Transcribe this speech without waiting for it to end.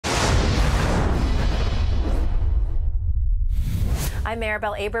I'm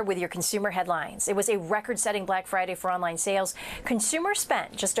Maribel Aber with your consumer headlines. It was a record-setting Black Friday for online sales. Consumers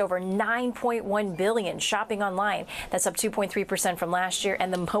spent just over $9.1 billion shopping online. That's up 2.3% from last year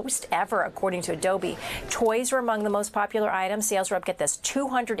and the most ever, according to Adobe. Toys were among the most popular items. Sales were up, get this,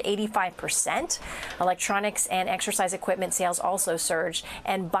 285%. Electronics and exercise equipment sales also surged.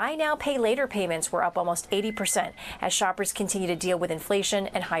 And buy now, pay later payments were up almost 80% as shoppers continue to deal with inflation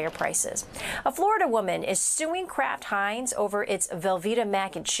and higher prices. A Florida woman is suing Kraft Heinz over its Velveeta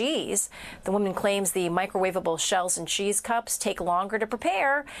mac and cheese. The woman claims the microwavable shells and cheese cups take longer to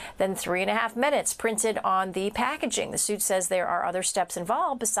prepare than 3.5 minutes printed on the packaging. The suit says there are other steps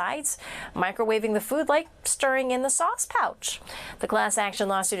involved besides microwaving the food, like stirring in the sauce pouch. The class action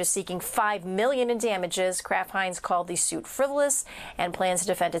lawsuit is seeking $5 million in damages. Kraft Heinz called the suit frivolous and plans to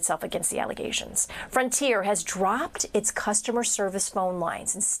defend itself against the allegations. Frontier has dropped its customer service phone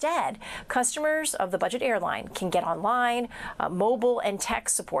lines. Instead, customers of the budget airline can get online, mobile and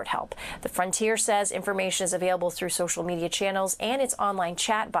text support help. The Frontier says information is available through social media channels and its online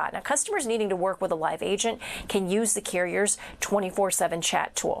chat bot. Now, customers needing to work with a live agent can use the carrier's 24/7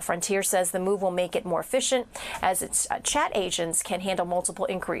 chat tool. Frontier says the move will make it more efficient as its chat agents can handle multiple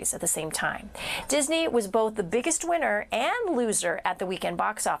inquiries at the same time. Disney was both the biggest winner and loser at the weekend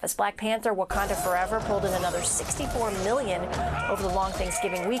box office. Black Panther: Wakanda Forever pulled in another $64 million over the long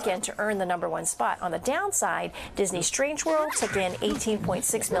Thanksgiving weekend to earn the #1 spot. On the downside, Disney's Strange World took in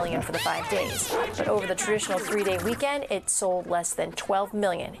 $18.6 million for the 5 days. But over the traditional 3-day weekend, it sold less than $12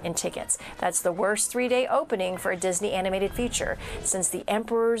 million in tickets. That's the worst 3-day opening for a Disney animated feature since The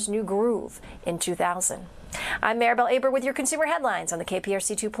Emperor's New Groove in 2000. I'm Maribel Aber with your consumer headlines on the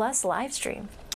KPRC 2 Plus live stream.